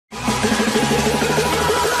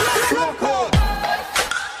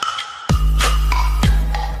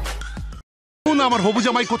আমার হবু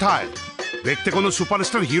জামাই কোথায়? দেখতে কোনো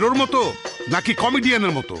সুপারস্টার হিরোর মতো নাকি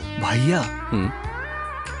কমেডিয়ানের মতো? ভাইয়া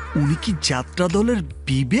উনি কি যাত্রা দলের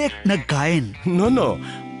বিবেক না গায়েন? নো নো,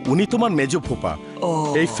 উনি তোমার মেজ ফুপা।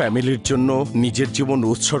 এই ফ্যামিলির জন্য নিজের জীবন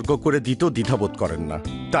উৎসর্গ করে দিতেও দ্বিধাবোধ করেন না,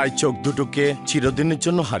 তাই চোখ দুটোকে চিরদিনের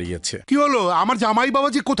জন্য হারিয়েছে। কি হলো, আমার জামাই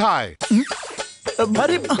বাবাজি কোথায়?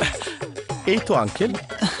 আরে এই তো আঙ্কেল,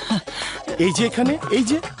 এই যে এখানে, এই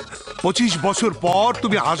যে। 25 বছর পর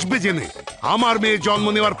তুমি আসবে জেনে আমার মেয়ে জন্ম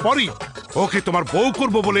নেওয়ার পরই ওকে তোমার বউ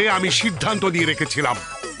করব বলে আমি সিদ্ধান্ত নিয়ে রেখেছিলাম,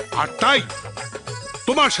 আর তাই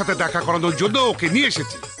তোমার সাথে দেখা করানোর জন্য ওকে নিয়ে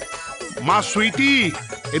এসেছি। মা সুইটি,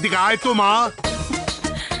 এদিকে আয় তো মা।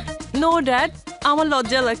 নো ড্যাড, আমার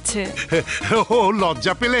লজ্জা লাগছে। ও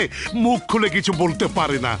লজ্জা পেলে মুখ খুলে কিছু বলতে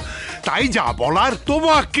পারে না, তাই যা বলার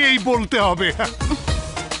তোমাকেই বলতে হবে।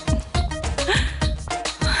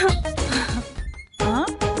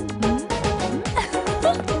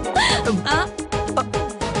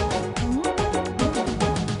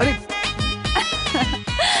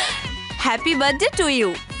 Happy birthday to you.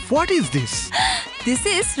 What is this? This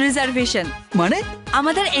is reservation. মানে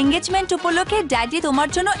আমাদের এঙ্গেজমেন্ট উপলক্ষে ড্যাডি তোমার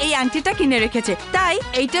জন্য এই আংটিটা কিনে রেখেছে, তাই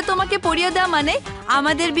এইটা তোমাকে পরিয়ে দেওয়া মানে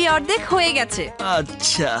আমাদের বিয়ে অর্ধেক হয়ে গেছে।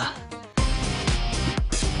 আচ্ছা,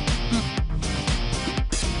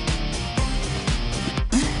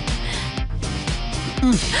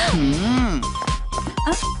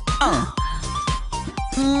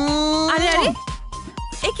 আরে আরে,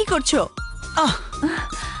 এ কি করছো?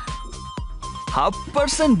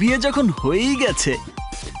 1/2% বিয়ে যখন হয়েই গেছে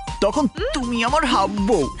তখন তুমি আমার হাফ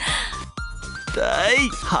বউ, তাই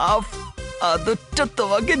হাফ আদরটা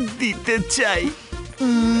তোমাকে দিতে চাই।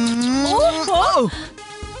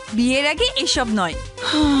 বিয়ের আগে এসব নয়।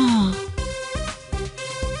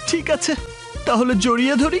 ঠিক আছে, তাহলে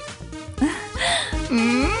জড়িয়ে ধরি।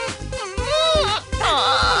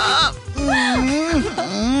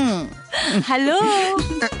 Hello,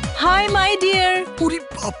 hi my dear. ওরে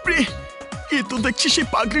বাপরে, এ তো দেখছি সেই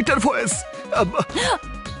পাগড়িটার ভয়েস।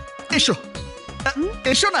 এসো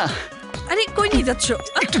এসো না। আরে কই নিয়ে যাচ্ছ?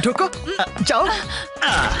 একটু ঢোকো, যাও।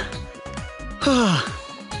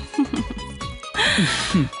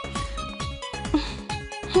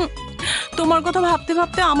 তোমার কথা ভাবতে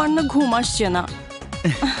ভাবতে আমার না ঘুম আসছে না।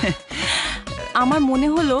 আমার মনে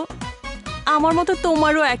হলো আমার মতো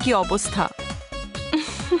তোমারও একই অবস্থা,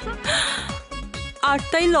 আর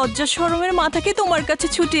তাই লজ্জা শরমের মাথাকে তোমার কাছে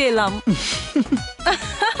ছুটে এলাম।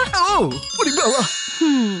 ওরে বাবা,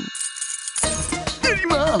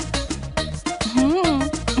 মা।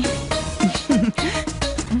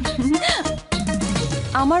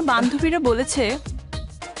 আমার বান্ধবীরা বলেছে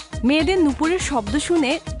মেয়েদের নুপুরের শব্দ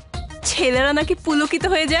শুনে ছেলেরা নাকি পুলকিত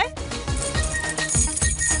হয়ে যায়।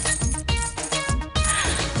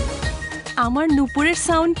 আমার নুপুরের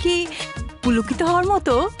সাউন্ড কি পুলকিত হওয়ার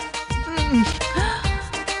মতো?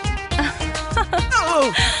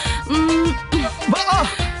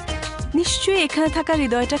 নিশ্চয়ই এখানে থাকা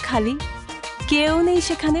হৃদয়টা খালি, কেউ নেই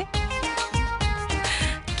সেখানে।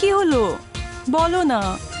 কি হলো বলো না।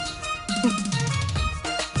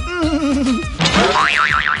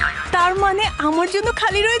 তার মানে আমার জন্য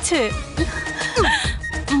খালি রয়েছে।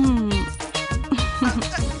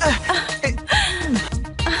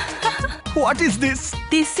 What is this?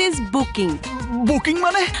 This is booking. Booking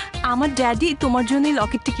মানে? আমার ড্যাডি তোমার জন্য এই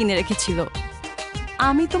লকেটটি কিনে রেখেছিল।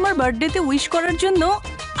 আমি তোমার বার্থডেতে উইশ করার জন্য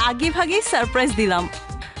আগে ভাগে সারপ্রাইজ দিলাম।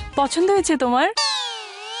 পছন্দ হয়েছে তোমার?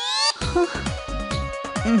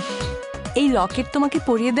 এই লকেট তোমাকে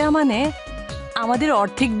পরিয়ে দেওয়া মানে আমাদের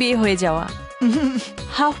অর্ধেক বিয়ে হয়ে যাওয়া।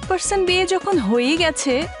 1/2% বিয়ে যখন হয়ে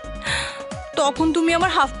গেছে তখন তুমি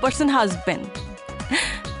আমার 1/2% হাজবেন্ড,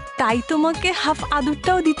 তাই তোমাকে হাফ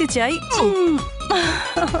আদরটাও দিতে চাই।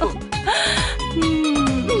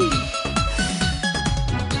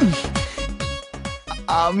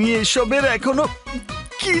 আমি এসবের এখনো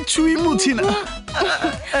কিছুই বুঝি না।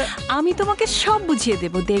 আমি তোমাকে সব বুঝিয়ে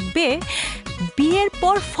দেব, দেখবে বিয়ের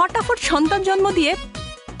পর ফটাফট সন্তান জন্ম দিয়ে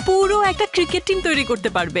পুরো একটা ক্রিকেট টিম তৈরি করতে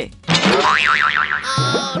পারবে।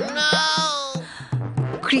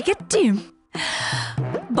 ক্রিকেট টিম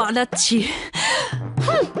বানাচ্ছি।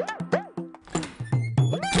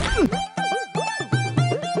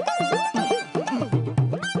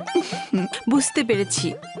 বুঝতে পেরেছি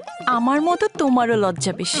আমার মতো তোমারও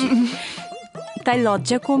লজ্জা বেশি, তাই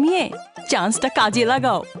লজ্জা কমিয়ে চান্সটা কাজে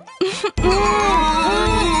লাগাও।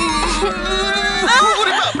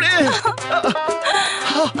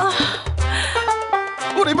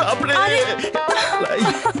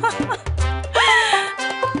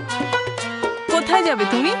 কোথায় যাবে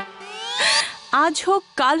তুমি? আজ হোক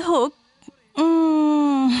কাল হোক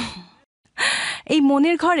এই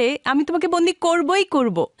মনের ঘরে আমি তোমাকে বন্দি করবই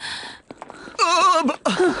করব।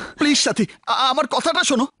 প্লিজ সাথী, আমার কথাটা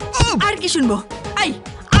শোনো। আর কি শুনবো?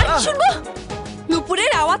 আর কি শুনবো?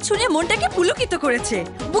 নুপুরের আওয়াজ শুনে মনটাকে পুলকিত করেছে,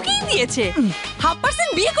 বুকিং দিয়েছে,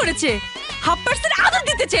 1/2% বিয়ে করেছে, 1/2% আদর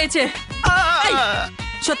দিতে চেয়েছে।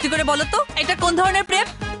 সত্যি করে বলো তো, এটা কোন ধরনের প্রেম?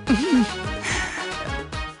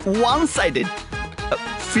 One sided.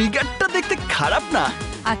 ফিগারটা দেখতে খারাপ না,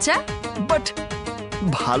 আচ্ছা, বাট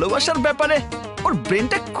ভালোবাসার ব্যাপারে ওর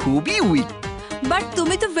ব্রেনটা খুবই উইক। বাট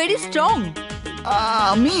তুমি তো ভেরি স্ট্রং।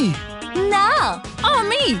 আমি না,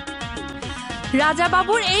 আমি রাজা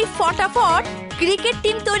বাবুর এই ফটাফট ক্রিকেট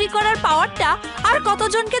টিম তৈরি করার পাওয়ারটা আর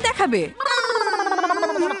কতজনকে দেখাবে?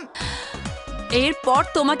 এরপর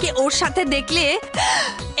তোমাকে ওর সাথে দেখলে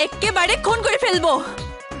একেবারে খুন করে ফেলবো।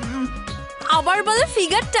 আবার বলে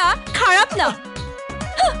ফিগারটা খারাপ না।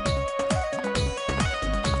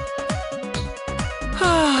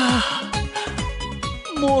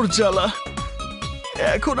 মোর জ্বালা,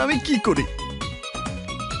 এখন আমি কি করি?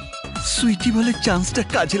 সুইটি বলে চান্সটা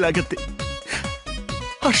কাজে লাগাতে,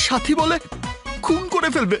 আর সাথী বলে খুন করে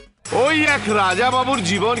ফেলবে। ওই এক রাজা বাবুর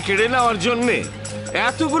জীবন কেড়ে নেওয়ার জন্যে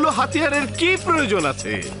এতগুলো হাতিয়ারের কি প্রয়োজন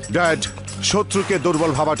আছে? ড্যাড, শত্রুকে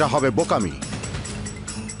দুর্বল ভাবাটা হবে বোকামি।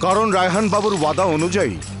 কারণ রায়হান বাবুর ওয়াদা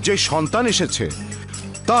অনুযায়ী যে সন্তান এসেছে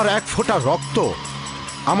তার এক ফোঁটা রক্ত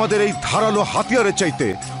আমাদের এই ধারালো হাতিয়ারের চাইতে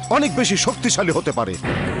অনেক বেশি শক্তিশালী হতে পারে।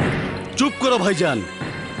 চুপ করো ভাইজান,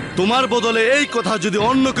 তোমার বদলে এই কথা যদি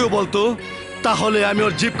অন্য কেউ বলতো তাহলে আমি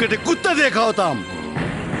ওর জিভ কেটে কুত্তা দিয়ে খাওয়াতাম।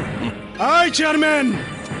 এই চেয়ারম্যান,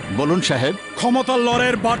 বলুন সাহেব। ক্ষমতার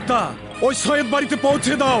লড়াইয়ের বার্তা ওই সৈয়দ বাড়িতে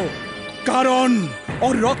পৌঁছে দাও, কারণ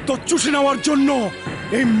ওর রক্ত চুষে নেওয়ার জন্য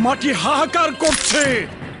এই মাটি হাহাকার করছে।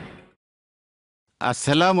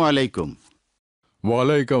 আসসালামু আলাইকুম।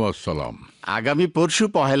 ওয়ালাইকুম আসসালাম। আগামী পরশু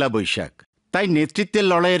পহেলা বৈশাখ, তাই নেতৃত্বের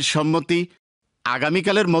লড়াইয়ের সম্মতি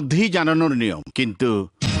আগামীকালের মধ্যেই জানানোর নিয়ম। কিন্তু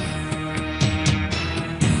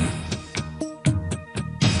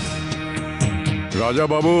রাজা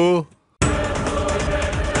বাবু,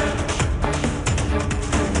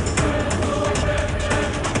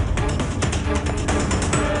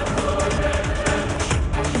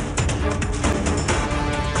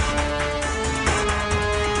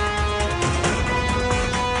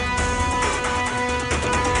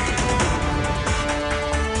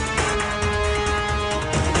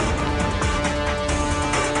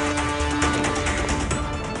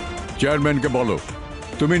 চেয়ারম্যানকে বলো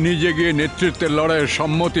তুমি নিজে গিয়ে নেতৃত্বের লড়াইয়ের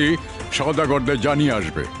সম্মতি সওদাগরদের জানিয়ে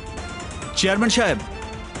আসবে। চেয়ারম্যান সাহেব,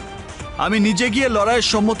 আমি নিজে গিয়ে লড়াইয়ের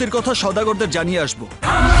সম্মতির কথা সওদাগরদের জানিয়ে আসবো।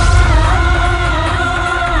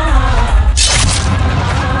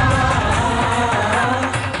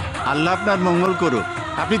 আল্লাহ আপনার মঙ্গল করুক।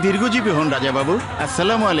 আপনি দীর্ঘজীবী হন রাজা বাবু।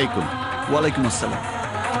 আসসালামু আলাইকুম। ওয়ালাইকুম আসসালাম।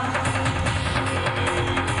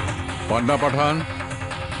 পান্না পাঠান।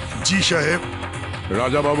 জি সাহেব।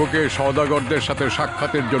 রাজা বাবুকে সওদাগরদের সাথে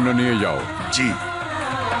সাক্ষাতের জন্য নিয়ে যাও। জি।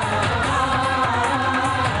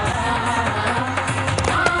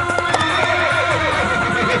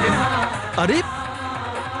 আরে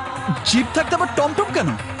জিপ থাকতে আবার টমটম কেন?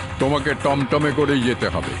 তোমাকে টমটমে করেই যেতে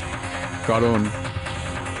হবে, কারণ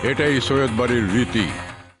এটাই সৈয়দ বাড়ির রীতি।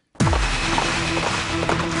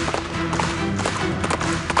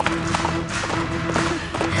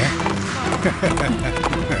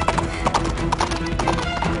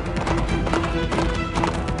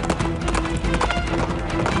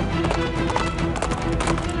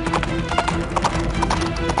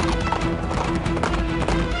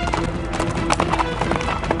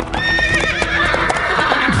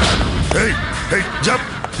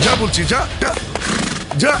 যা বলছি, যা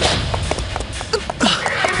যা।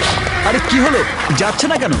 আরে কি হলো, যাচ্ছে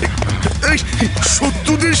না কেন?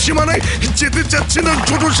 শত্রুদের সীমানায় যেতে চাচ্ছে না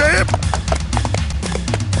ছোট সাহেব।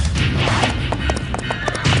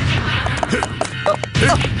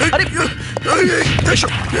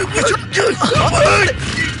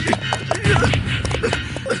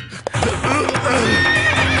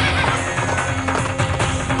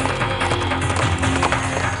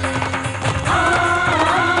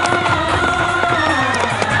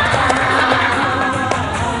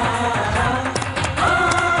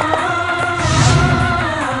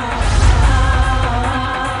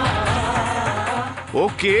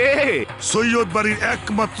 ওকে, সৈয়দ বাড়ির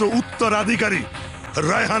একমাত্র উত্তরাধিকারী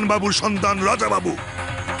রায়হান বাবুর সন্তান রাজা বাবু।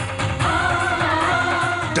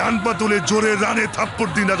 ডান পা তুলে জোরে রানে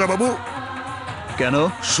থাপ্পড় দিন রাজা বাবু। কেন?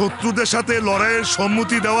 শত্রুদের সাথে লড়াইয়ের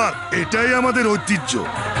সম্মতি দেওয়ার এটাই আমাদের ঐতিহ্য।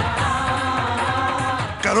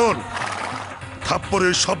 কারণ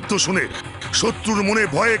থাপ্পড়ের শব্দ শুনে শত্রুর মনে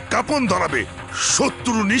ভয়ে কাঁপন ধরাবে,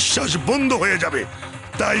 শত্রুর নিঃশ্বাস বন্ধ হয়ে যাবে,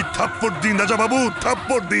 তাই থাপ্পড় দিন রাজা বাবু,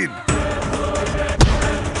 থাপ্পড় দিন।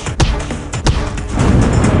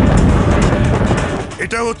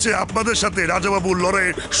 এটা হচ্ছে আপনাদের সাথে রাজাবাবুর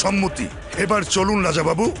লড়াইয়ের সম্মতি। এবার চলুন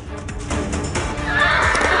রাজাবাবু।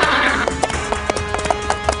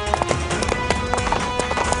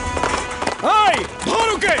 এই ধর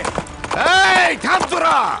ওকে। এই থাম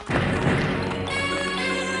তোরা।